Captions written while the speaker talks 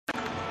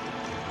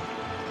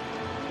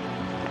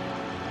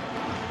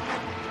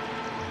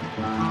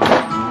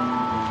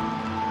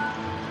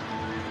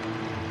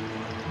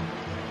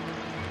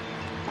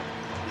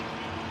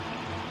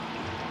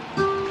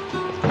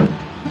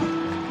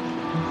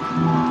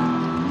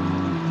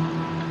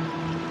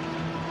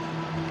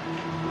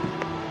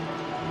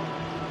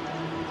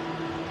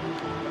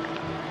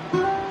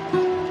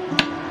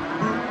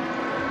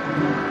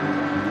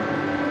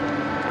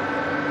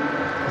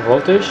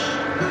Voltage.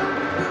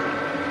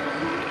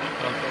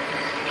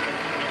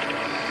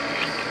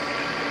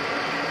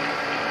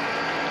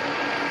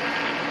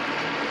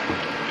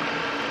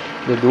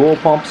 The dual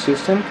pump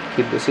system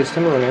keep the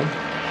system running.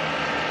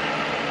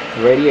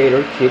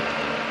 Radiator keep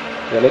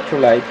the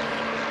electrolyte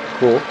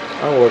cool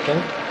and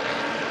working,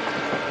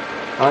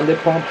 and the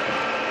pump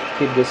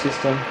keep the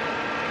system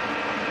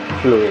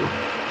fluid.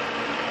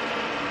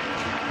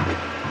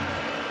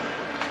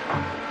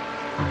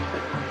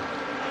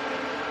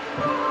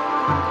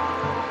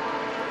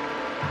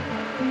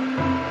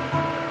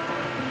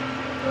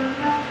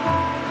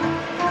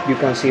 You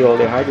can see all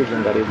the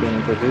hydrogen that is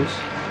being produced.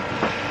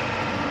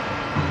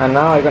 And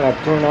now I'm gonna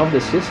turn off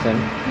the system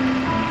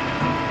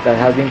that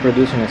has been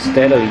producing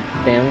steadily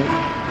 10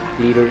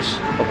 liters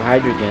of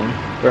hydrogen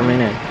per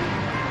minute,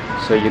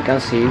 so you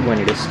can see when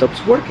it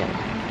stops working.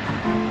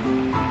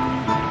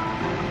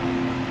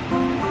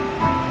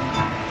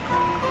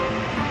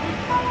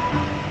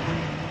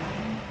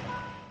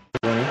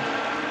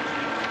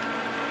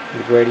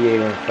 The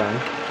radiator and fan,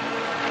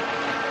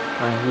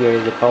 and here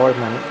is the power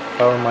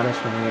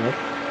management unit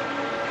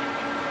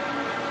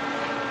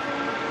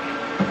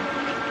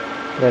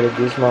that at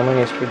this moment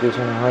is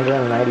producing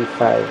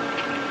 195.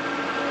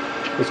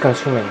 It's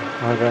consuming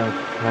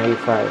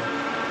 195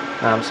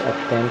 amps at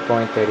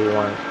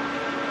 10.31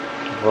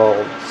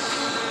 volts.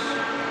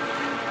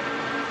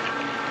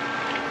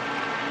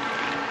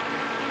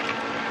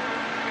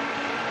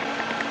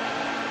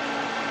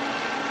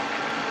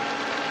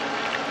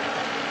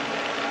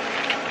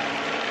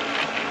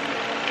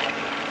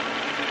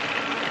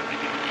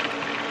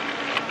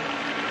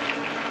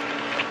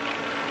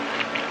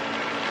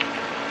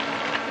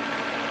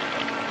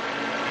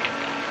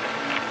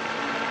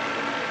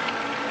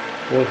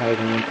 Full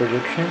hydrogen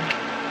production.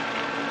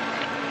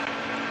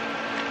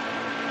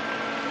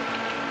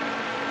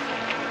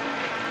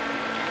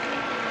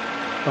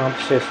 Pump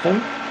system.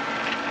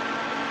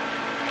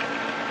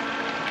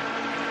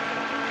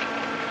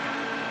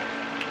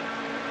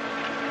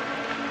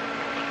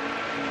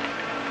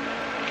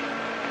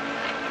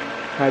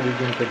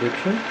 Hydrogen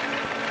production.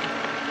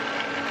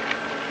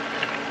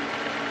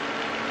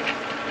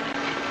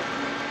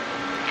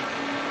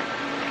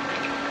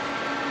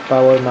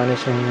 Power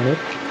management unit.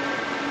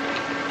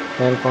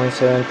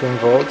 10.17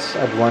 volts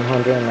at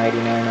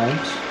 199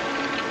 amps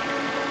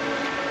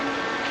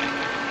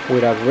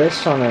with a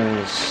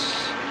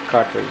resonance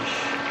cartridge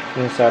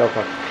inside of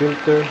a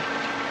filter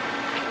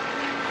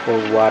for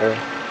water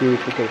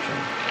purification.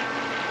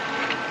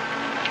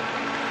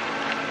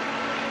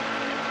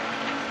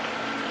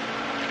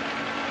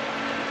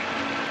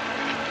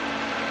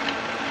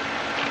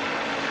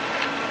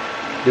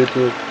 Due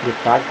to the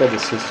fact that the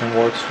system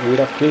works with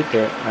a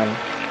filter and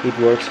it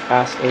works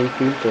as a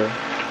filter,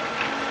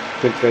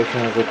 filtration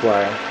is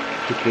required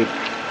to keep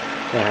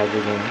the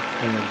hydrogen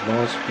in its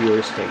most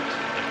pure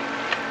state.